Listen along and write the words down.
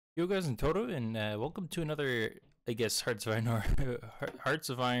Yo guys, and Tooru, and welcome to another, I guess, Hearts of Iron or Hearts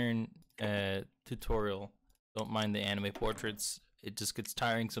of Iron tutorial. Don't mind the anime portraits; it just gets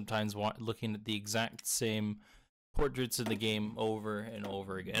tiring sometimes looking at the exact same portraits in the game over and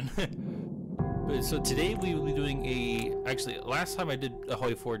over again. But so today we will be doing actually, last time I did a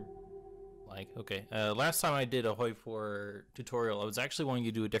Hoi 4, last time I did a Hoi 4 tutorial, I was actually wanting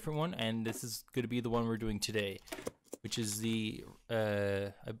to do a different one, and this is going to be the one we're doing today, which is the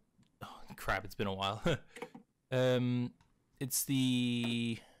oh, crap, it's been a while. It's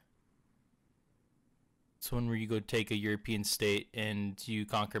one where you go take a European state and you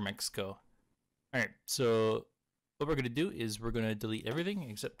conquer Mexico. All right, so what we're gonna do is we're gonna delete everything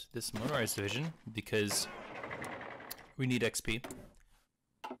except this motorized division because we need XP.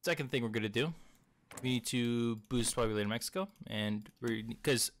 Second thing we're gonna do, we need to boost populated Mexico, and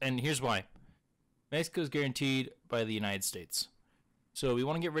here's why. Mexico is guaranteed by the United States. So we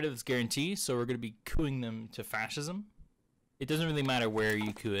want to get rid of this guarantee, so we're going to be cooing them to fascism. It doesn't really matter where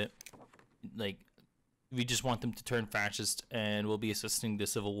you coup it. Like, we just want them to turn fascist, and we'll be assisting the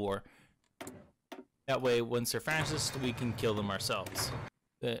civil war. That way, once they're fascist, we can kill them ourselves.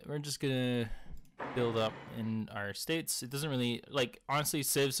 But we're just going to build up in our states. It doesn't really, like, honestly,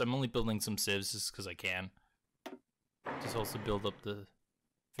 civs, I'm only building some civs just because I can. Just also build up the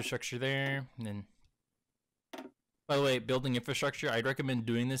infrastructure there, and then... By the way, building infrastructure, I'd recommend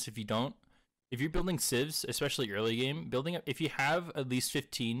doing this if you don't. If you're building civs, especially early game, if you have at least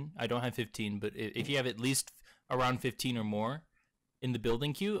 15, I don't have 15, but if you have at least around 15 or more in the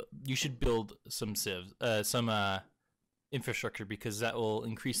building queue, you should build some infrastructure, because that will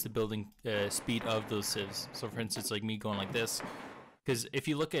increase the building speed of those civs. So for instance, like me going like this, because if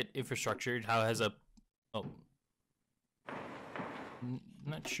you look at infrastructure, how it has a... Oh. I'm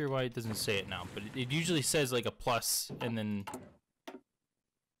not sure why it doesn't say it now, but it usually says like a plus, and then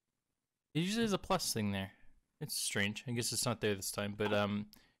it usually has a plus thing there. It's strange. I guess it's not there this time, but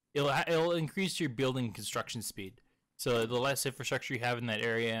it'll increase your building construction speed. So the less infrastructure you have in that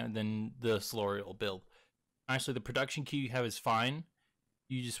area, then the slower it'll build. Actually, the production queue you have is fine.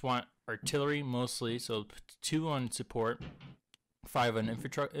 You just want artillery mostly, so 2 on support, 5 on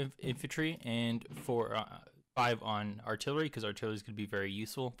infantry, and 5 on artillery, because artillery is going to be very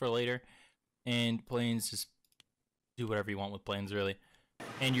useful for later. And planes, just do whatever you want with planes, really.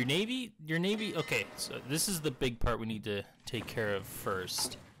 And your navy, okay, so this is the big part we need to take care of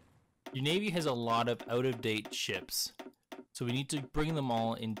first. Your navy has a lot of out-of-date ships, so we need to bring them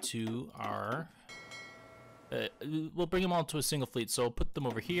all into our... we'll bring them all to a single fleet, so I'll put them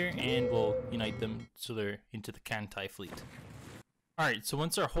over here, and we'll unite them so they're into the Kantai fleet. Alright, so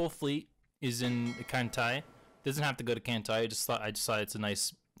once our whole fleet is in the Kantai, doesn't have to go to Kantai. I just thought it's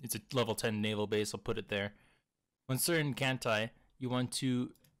a level 10 naval base. I'll put it there. Once they're in Kantai, you want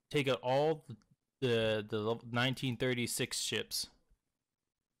to take out all the 1936 ships.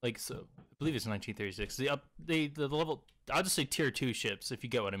 Like, so I believe it's 1936. The level, I'll just say tier 2 ships, if you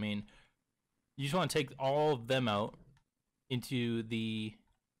get what I mean. You just want to take all of them out into the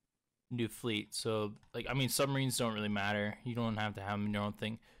new fleet. So, like, I mean, submarines don't really matter. You don't have to have them in your own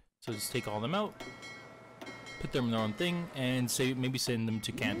thing. So just take all of them out, put them in their own thing, and maybe send them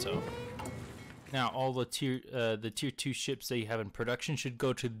to Kanto. Now all the tier 2 ships that you have in production should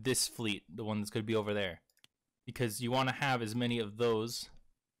go to this fleet, the one that's going to be over there, because you want to have as many of those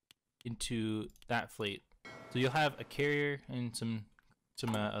into that fleet. So you'll have a carrier and some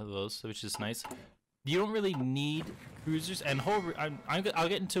of those, which is nice. You don't really need cruisers, and I'll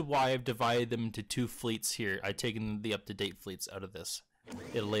get into why I've divided them into 2 fleets here. I've taken the up-to-date fleets out of this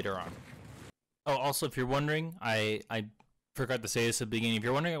later on. Oh, also, if you're wondering, I forgot to say this at the beginning. If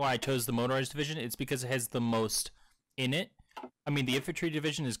you're wondering why I chose the motorized division, it's because it has the most in it. I mean, the infantry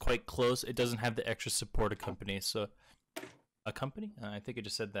division is quite close. It doesn't have the extra support company. So, a company? I think I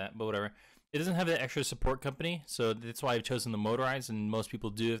just said that, but whatever. It doesn't have the extra support company, so that's why I've chosen the motorized, and most people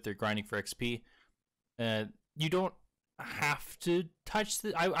do if they're grinding for XP. You don't have to touch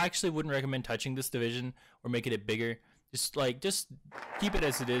I actually wouldn't recommend touching this division or making it bigger. Just keep it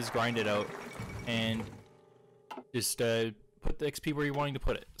as it is, grind it out, and just put the XP where you're wanting to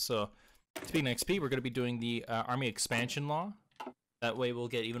put it. So, speaking of XP, we're going to be doing the army expansion law. That way we'll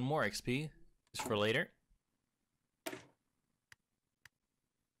get even more XP, just for later.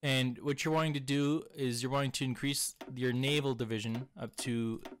 And what you're wanting to do is you're wanting to increase your naval division up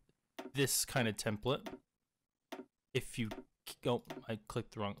to this kind of template. If you... Oh,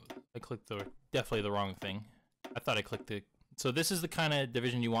 definitely the wrong thing. I thought I clicked the... So this is the kind of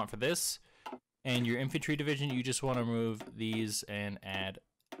division you want for this. And your infantry division, you just want to remove these and add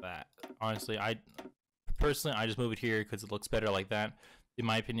that. Honestly, personally, I just move it here because it looks better like that. in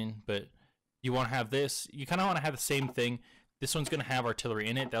my opinion. But you want to have this. You kind of want to have the same thing. This one's gonna have artillery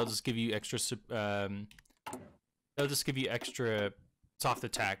in it. That'll just give you extra. That'll just give you extra soft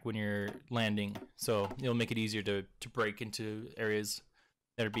attack when you're landing. So it'll make it easier to break into areas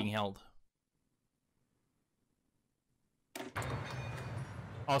that are being held.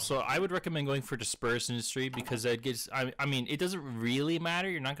 Also, I would recommend going for dispersed industry because that gets. I mean, it doesn't really matter.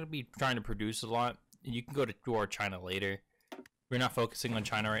 You're not going to be trying to produce a lot. You can go to China later. We're not focusing on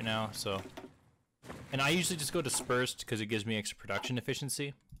China right now, so. And I usually just go dispersed because it gives me extra production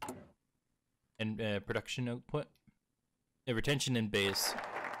efficiency and production output, retention and base,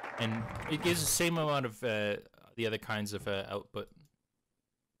 and it gives the same amount of the other kinds of output,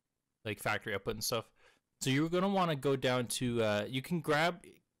 like factory output and stuff. So you're gonna want to go down to you can grab.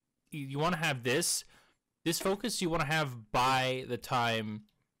 You want to have this focus. You want to have by the time,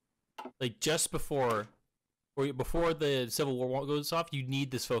 like just before, or before the Civil War goes off. You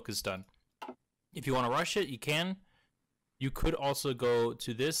need this focus done. If you want to rush it, you can. You could also go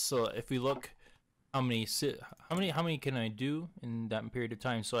to this. So if we look, how many can I do in that period of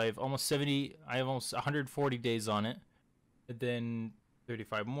time? So I have almost 70. I have almost 140 days on it, and then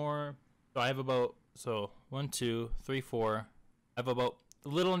 35 more. So I have about 1, 2, 3, 4. I have about a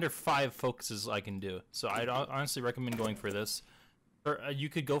little under 5 focuses I can do. So I'd honestly recommend going for this. Or, you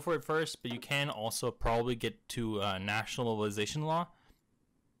could go for it first, but you can also probably get to national mobilization law.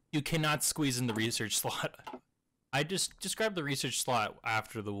 You cannot squeeze in the research slot. I just grab the research slot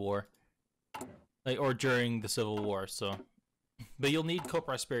after the war, like, or during the Civil War. So, but you'll need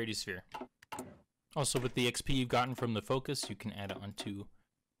co-prosperity sphere. Also, with the XP you've gotten from the focus, you can add it onto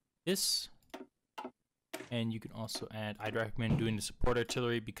this, and you can also add. I'd recommend doing the support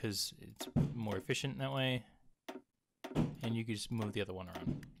artillery because it's more efficient that way. And you can just move the other one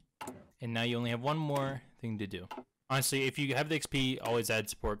around. And now you only have one more thing to do. Honestly, if you have the XP, always add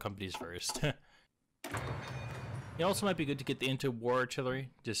support companies first. It also might be good to get the anti-war artillery,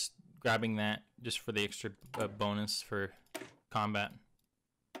 just grabbing that just for the extra bonus for combat.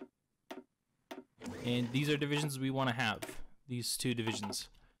 And these are divisions we want to have. These 2 divisions.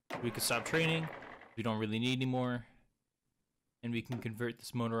 We could stop training. We don't really need anymore. And we can convert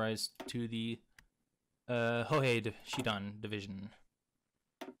this motorized to the Hohei Shidan division.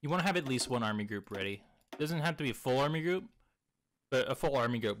 You want to have at least 1 army group ready. It doesn't have to be a full army group, but a full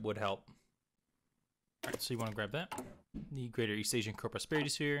army group would help. Alright, so you want to grab that. The Greater East Asian Co-Prosperity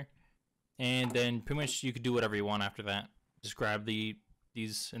Sphere. And then pretty much you could do whatever you want after that. Just grab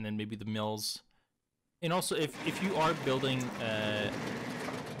these and then maybe the mills. And also if you are building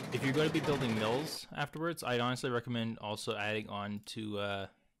if you're going to be building mills afterwards, I'd honestly recommend also adding on to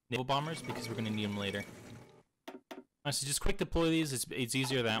naval bombers because we're going to need them later. Honestly, just quick deploy these. It's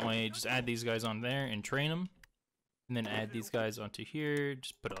easier that way. Just add these guys on there and train them, and then add these guys onto here.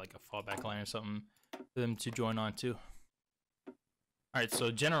 Just put it like a fallback line or something for them to join on to. All right, so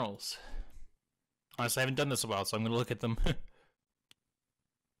generals. Honestly, I haven't done this in a while, so I'm gonna look at them.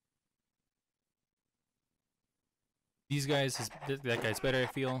 These guys, that guy's better, I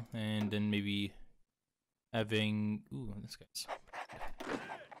feel, and then maybe having this guy's,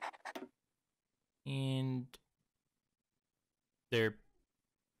 and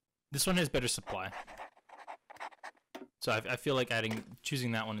this one has better supply, so I feel like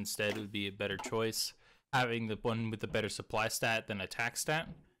choosing that one instead would be a better choice. Having the one with the better supply stat than attack stat.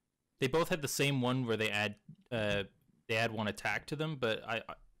 They both have the same one where they add 1 attack to them, but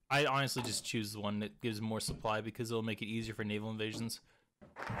I honestly just choose the one that gives more supply because it'll make it easier for naval invasions.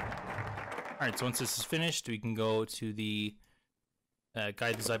 All right, so once this is finished, we can go to the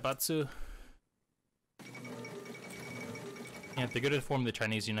guide the Zaibatsu. Yeah, if they're going to form the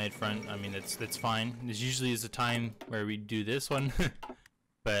Chinese United Front, I mean, that's fine. This usually is a time where we do this one,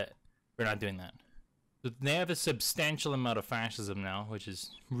 but we're not doing that. So they have a substantial amount of fascism now, which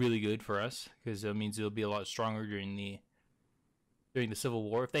is really good for us, because that means it'll be a lot stronger during the Civil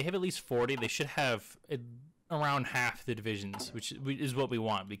War. If they have at least 40, they should have around half the divisions, which is what we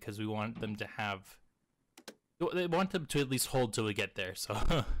want, because we want them to have... They want them to at least hold till we get there, so...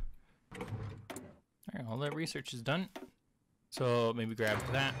 Alright, all that research is done. So maybe grab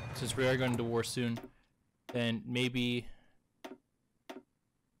that, since we are going to war soon. Then maybe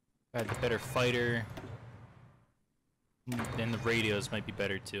add the better fighter. Then the radios might be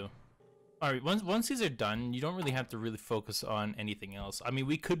better too. Alright, once these are done, you don't really have to really focus on anything else. I mean,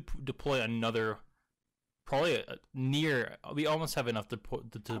 we could deploy another, probably we almost have enough to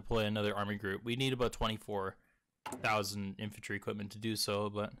deploy another army group. We need about 24,000 infantry equipment to do so,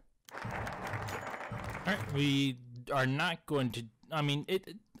 but... Alright, we are not going to... I mean,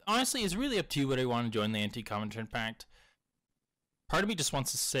 it honestly is really up to you whether you want to join the Anti-Comintern Pact. Part of me just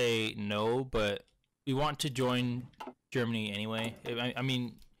wants to say no, but we want to join Germany anyway. I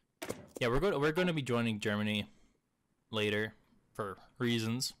mean, yeah, we're going to be joining Germany later for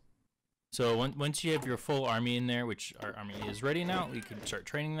reasons. So once you have your full army in there, which our army is ready now, we can start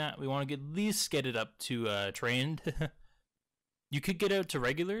training that. We want to at least get it up to trained. You could get out to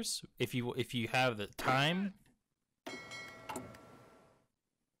regulars if you have the time.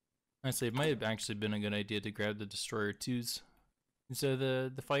 Honestly, it might have actually been a good idea to grab the destroyer 2s instead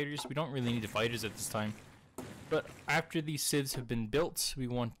of the fighters. We don't really need the fighters at this time. But after these civs have been built, we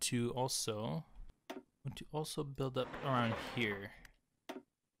want to also build up around here.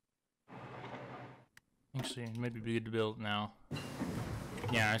 Actually, it might be good to build now.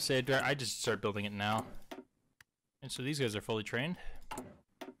 Yeah, I just start building it now. And so these guys are fully trained.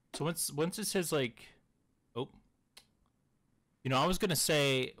 So once it says like, oh, you know, I was gonna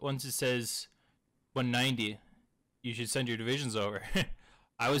say once it says 190, you should send your divisions over.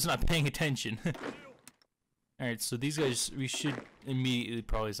 I was not paying attention. All right, so these guys we should immediately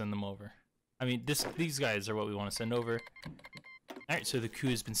probably send them over. I mean, these guys are what we want to send over. All right, so the coup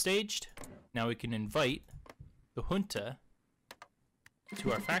has been staged. Now we can invite the junta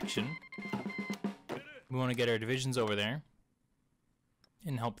to our faction. We want to get our divisions over there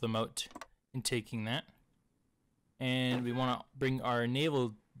and help them out in taking that. And we want to bring our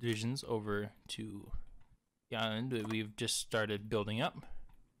naval divisions over to the island that we've just started building up.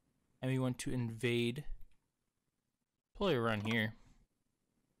 And we want to invade probably around here.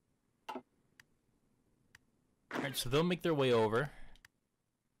 Alright, so they'll make their way over.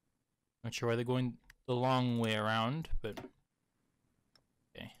 Not sure why they're going the long way around, but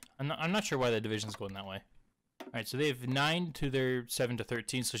okay. I'm not sure why the division's going that way. All right, so they have 9 to their 7 to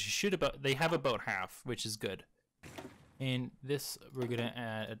 13, so they have about half, which is good. And this we're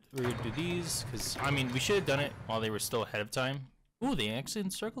gonna do these because I mean we should have done it while they were still ahead of time. Ooh, they actually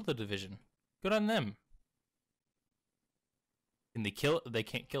encircled the division. Good on them. Can they kill it? They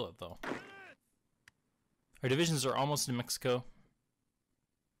can't kill it though. Our divisions are almost in Mexico.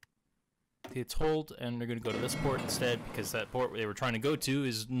 It's hold, and they're going to go to this port instead because that port they were trying to go to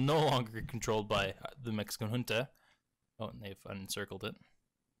is no longer controlled by the Mexican junta. Oh, and they've unencircled it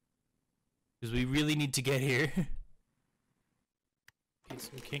because we really need to get here. Okay,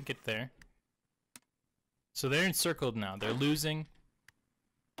 so we can't get there. So they're encircled now. They're losing.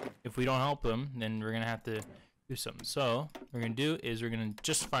 If we don't help them, then we're going to have to do something. So what we're going to do is we're going to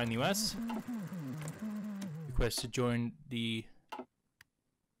just find the U.S. Request to join the.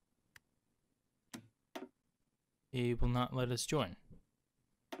 They will not let us join.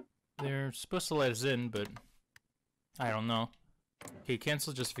 They're supposed to let us in, but I don't know. Okay,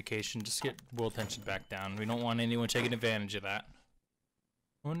 cancel justification. Just get world tension back down. We don't want anyone taking advantage of that.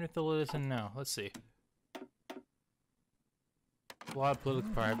 I wonder if they'll let us in now. Let's see. A lot of political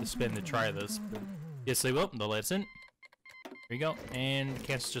power I have to spend to try this, but yes, they will. They'll let us in. Here we go. And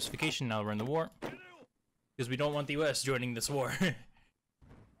cancel justification. Now we're in the war. Because we don't want the US joining this war. There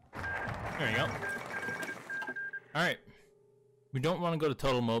we go. Alright. We don't want to go to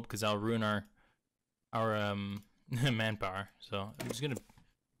total mode because that'll ruin our manpower. So I'm just gonna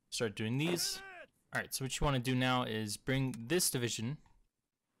start doing these. Alright, so what you want to do now is bring this division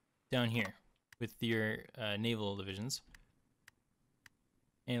down here with your naval divisions.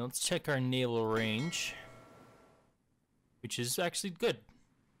 And let's check our naval range, which is actually good.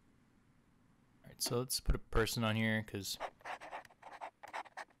 Alright, so let's put a person on here because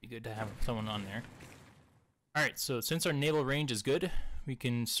it'd be good to have someone on there. Alright, so since our naval range is good, we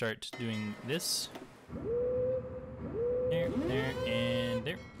can start doing this. There, there, and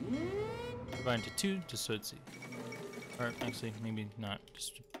there. Divide into 2, just so it's... Or actually, maybe not.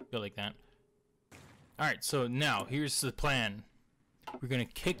 Just go like that. Alright, so now, here's the plan. We're gonna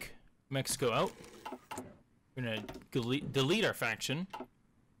kick Mexico out. We're gonna delete our faction.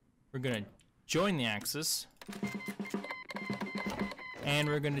 We're gonna join the Axis. And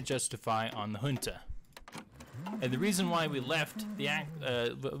we're gonna justify on the junta. And the reason why we left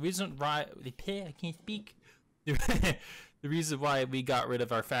the reason why I can't speak. The reason why we got rid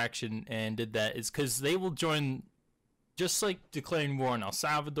of our faction and did that is because they will join, just like declaring war on El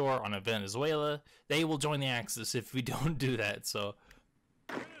Salvador, on Venezuela. They will join the Axis if we don't do that. So,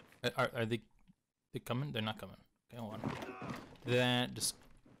 are they coming? They're not coming. Okay, hold on. That just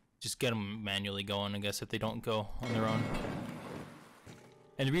get them manually going, I guess, if they don't go on their own.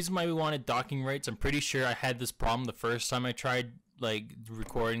 And the reason why we wanted docking rights, I'm pretty sure I had this problem the first time I tried like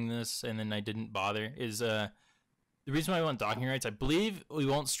recording this and then I didn't bother, is the reason why I want docking rights, I believe we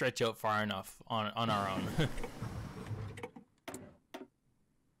won't stretch out far enough on our own.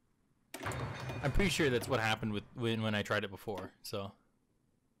 I'm pretty sure that's what happened with when I tried it before. So,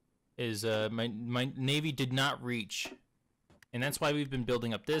 my navy did not reach, and that's why we've been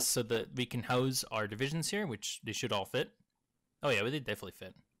building up this so that we can house our divisions here, which they should all fit. Oh yeah, they definitely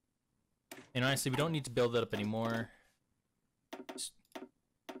fit. And honestly, we don't need to build that up anymore. Just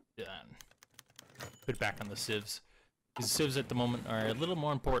put it back on the civs. Because civs at the moment are a little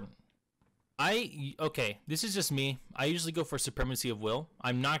more important. Okay, this is just me. I usually go for supremacy of will.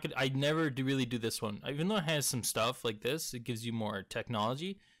 I never really do this one. Even though it has some stuff like this, it gives you more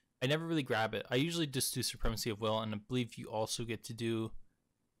technology. I never really grab it. I usually just do supremacy of will, and I believe you also get to do,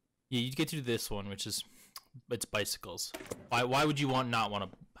 yeah, you get to do this one, which is, it's bicycles. Why would you not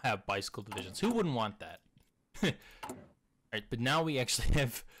want to have bicycle divisions? Who wouldn't want that? Alright, but now we actually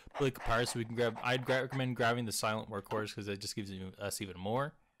have political power, so we can grab, I'd recommend grabbing the silent workhorse, because it just gives us even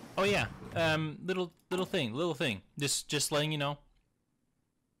more. Oh yeah, little thing. Just letting you know.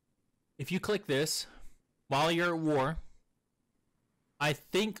 If you click this while you're at war, I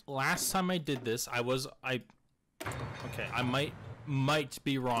think last time I did this, okay, I might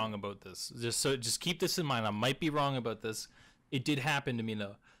be wrong about this. Just keep this in mind. I might be wrong about this. It did happen to me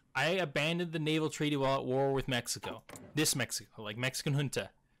though. I abandoned the naval treaty while at war with Mexico. This Mexico, like Mexican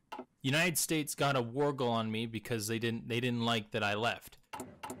junta. United States got a war goal on me because they didn't like that I left.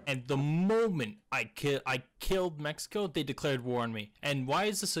 And the moment I killed Mexico, they declared war on me. And why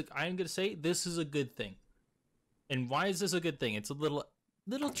is this? I'm gonna say this is a good thing. And why is this a good thing? It's a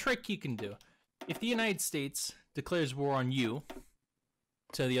little trick you can do. If the United States declares war on you,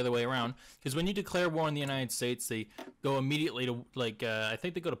 to the other way around, because when you declare war on the United States, they go immediately to I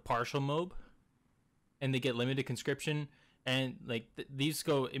think they go to partial mob, and they get limited conscription, and these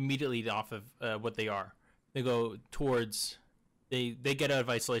go immediately off of what they are. They go towards. They get out of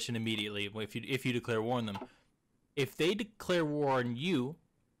isolation immediately if you declare war on them. If they declare war on you,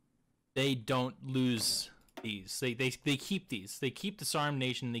 they don't lose these. They keep these. They keep disarmed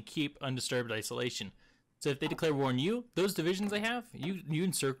nation. They keep undisturbed isolation. So if they declare war on you, those divisions they have, you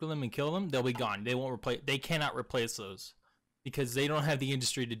encircle them and kill them, they'll be gone. They won't replace. They cannot replace those because they don't have the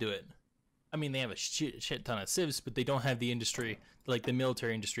industry to do it. I mean, they have a shit ton of civs, but they don't have the industry, like the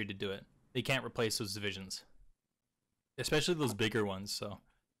military industry, to do it. They can't replace those divisions. Especially those bigger ones, so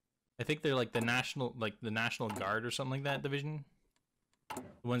I think they're like the National Guard or something like that division.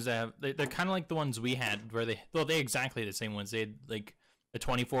 The ones that have they're kind of like the ones we had, where they're exactly the same ones. They had like a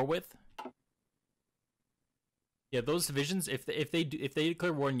 24 width. Yeah, those divisions, if they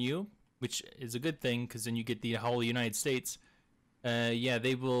declare war on you, which is a good thing because then you get the whole United States. Yeah,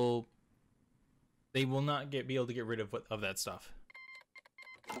 they will not be able to get rid of that stuff.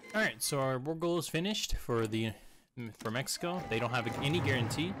 All right, so our war goal is finished for Mexico. They don't have any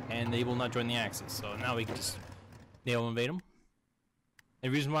guarantee, and they will not join the Axis. So now we can just naval invade them. The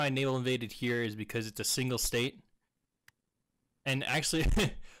reason why I naval invaded here is because it's a single state. And actually,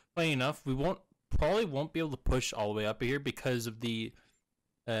 funny enough, we probably won't be able to push all the way up here because of the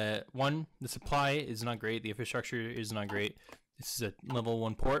the supply is not great, the infrastructure is not great. This is a level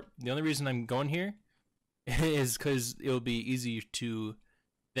 1 port. The only reason I'm going here is because it will be easier to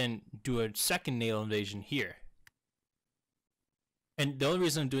then do a second naval invasion here. And the only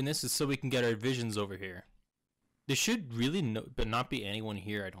reason I'm doing this is so we can get our divisions over here. There should really not be anyone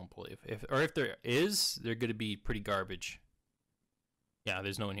here, I don't believe. If there is, they're going to be pretty garbage. Yeah,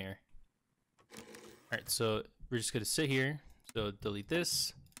 there's no one here. Alright, so we're just going to sit here. So delete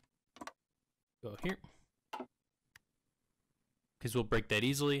this. Go here. Because we'll break that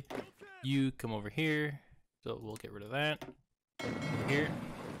easily. You come over here. So we'll get rid of that. Over here.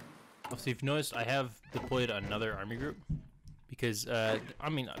 Also, if you've noticed, I have deployed another army group. Because, I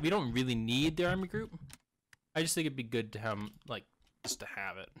mean, we don't really need the army group. I just think it'd be good to have, just to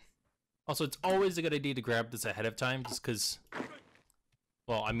have it. Also, it's always a good idea to grab this ahead of time, just because,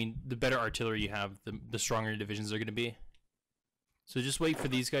 well, I mean, the better artillery you have, the stronger divisions are going to be. So just wait for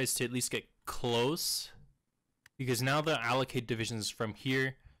these guys to at least get close. Because now they'll allocate divisions from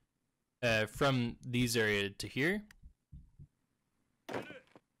here, from these areas to here.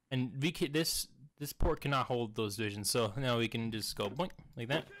 And this port cannot hold those divisions, so now we can just go boink, like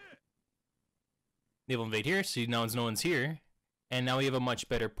that. Naval invade here, so now no one's here. And now we have a much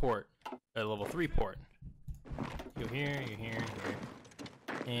better port, a level 3 port. Go here, you're here, here.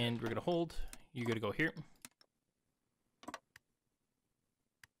 And we're gonna hold. You're gonna go here.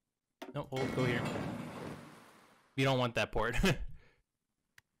 No, hold, go here. We don't want that port.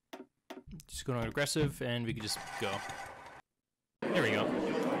 Just go on aggressive, and we can just go. There we go.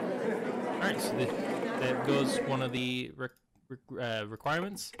 Alright, so that goes one of the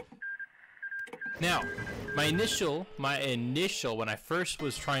requirements. Now, my initial, when I first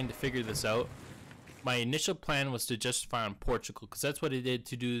was trying to figure this out, my initial plan was to justify on Portugal, because that's what it did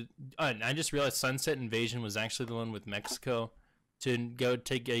to do. And I just realized Sunset Invasion was actually the one with Mexico to go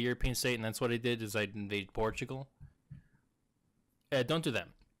take a European state, and that's what I did, is I invaded Portugal. Don't do that.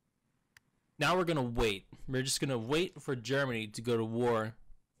 Now we're gonna wait. We're just gonna wait for Germany to go to war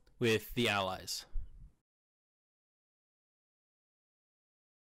with the Allies.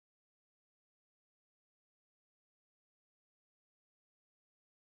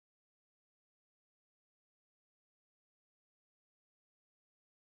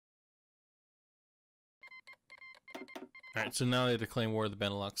 Alright, so now they declare war of the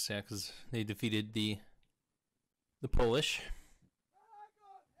Benelux, yeah, because they defeated the Polish.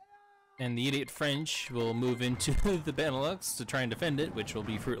 And the idiot French will move into the Benelux to try and defend it, which will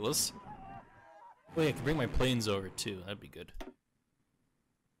be fruitless. Oh yeah, I can bring my planes over too, that'd be good.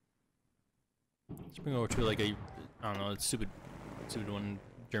 Let's bring over to like a, I don't know, it's stupid one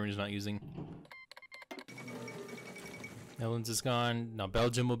Germany's not using. Netherlands is gone, now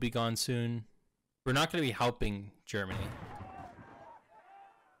Belgium will be gone soon. We're not going to be helping Germany.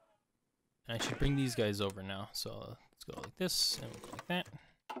 And I should bring these guys over now. So let's go like this, and we'll go like that.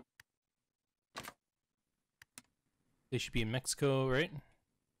 They should be in Mexico, right?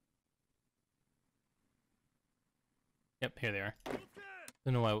 Yep, here they are. I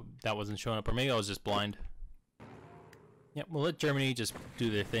don't know why that wasn't showing up, or maybe I was just blind. Yep, we'll let Germany just do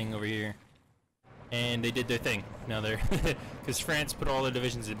their thing over here. And they did their thing. Now they're... because France put all their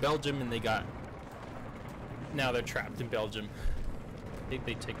divisions in Belgium, and they got... Now they're trapped in Belgium. They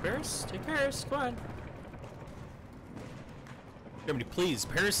take Paris? Take Paris, come on. Germany, please.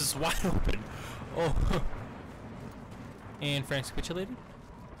 Paris is wide open. Oh. And France capitulated?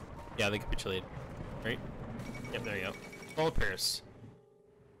 Yeah, they capitulated. Right? Yep, there you go. All of Paris.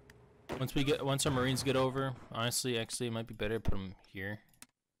 Once our Marines get over, honestly, actually, it might be better to put them here.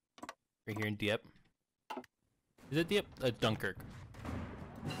 Right here in Dieppe. Is it Dieppe? Dunkirk.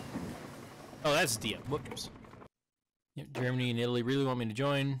 Oh, that's Dieppe. Whoops. Yep, Germany and Italy really want me to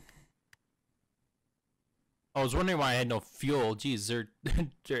join. I was wondering why I had no fuel. Jeez, they're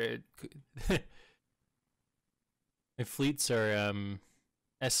my fleets are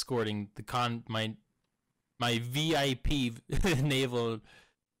escorting the my VIP naval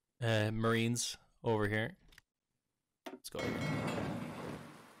Marines over here. Let's go again.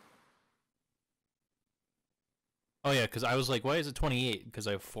 Oh yeah, because I was like, why is it 28? Because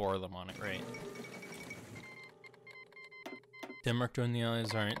I have 4 of them on it, right? Denmark joined the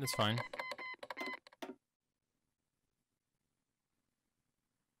Allies. Alright, that's fine.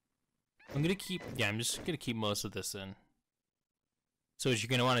 I'm just gonna keep most of this in. So what you're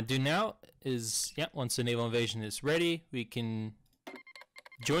gonna want to do now is, yeah, once the naval invasion is ready, we can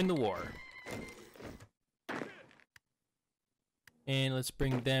join the war. And let's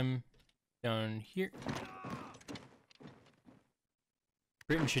bring them down here.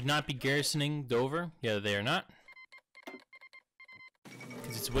 Britain should not be garrisoning Dover. Yeah, they are not.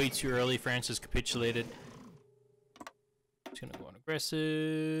 Because it's way too early. France has capitulated. Just gonna go on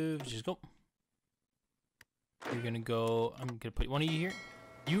aggressive. Just go. You're gonna go. I'm gonna put one of you here.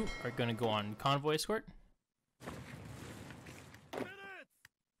 You are gonna go on convoy escort.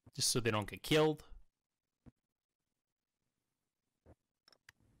 Just so they don't get killed.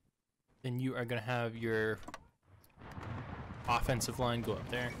 Then you are gonna have your offensive line go up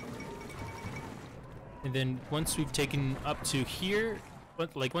there. And then once we've taken up to here,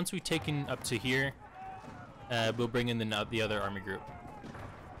 once we've taken up to here, we'll bring in the other army group.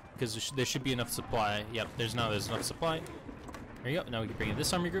 Because there should be enough supply. Yep, there's enough supply. There you go. Now we can bring in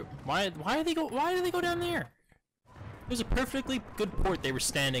this army group. Why do they go down there? There's a perfectly good port they were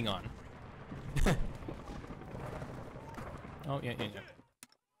standing on. Oh yeah.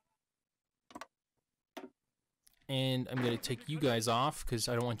 And I'm gonna take you guys off because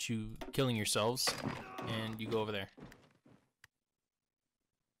I don't want you killing yourselves. And you go over there.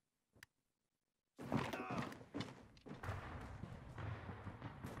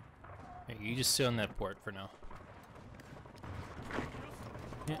 You just sit on that port for now.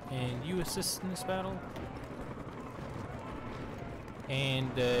 Yeah, and you assist in this battle. And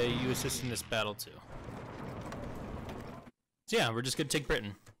you assist in this battle too. So yeah, we're just gonna take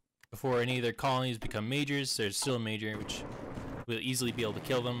Britain. Before any of their colonies become majors, there's still a major, which will easily be able to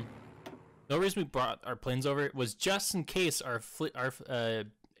kill them. The reason we brought our planes over was just in case our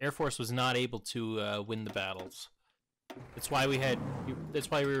Air Force was not able to win the battles. That's why we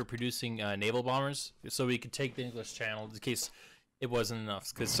were producing naval bombers, so we could take the English Channel in case it wasn't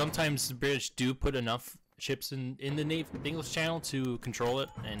enough. Because sometimes the British do put enough ships in the English Channel to control it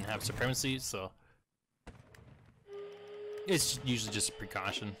and have supremacy, so it's usually just a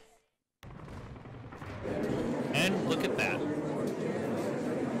precaution. And look at that.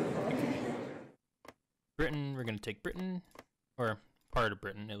 Britain, we're gonna take Britain, or part of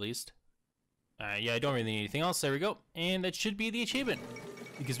Britain at least. Yeah, I don't really need anything else. There we go, and that should be the achievement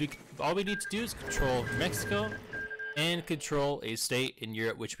because all we need to do is control Mexico and control a state in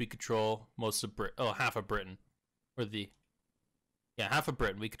Europe, which we control most of half of Britain, or half of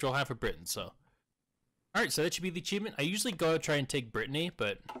Britain. We control half of Britain. So, all right, so that should be the achievement. I usually go try and take Brittany,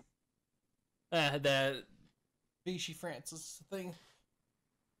 but that Vichy France is the thing.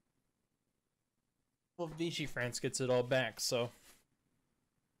 Well, Vichy France gets it all back, so.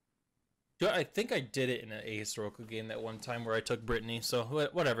 I think I did it in an ahistorical game that one time where I took Brittany, so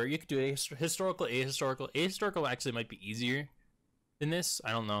whatever. You could do historical, ahistorical. Ahistorical actually might be easier than this.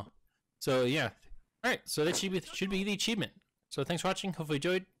 I don't know. So, yeah. Alright, so that should be the achievement. So, thanks for watching. Hopefully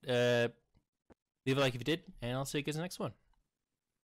you enjoyed. Leave a like if you did, and I'll see you guys in the next one.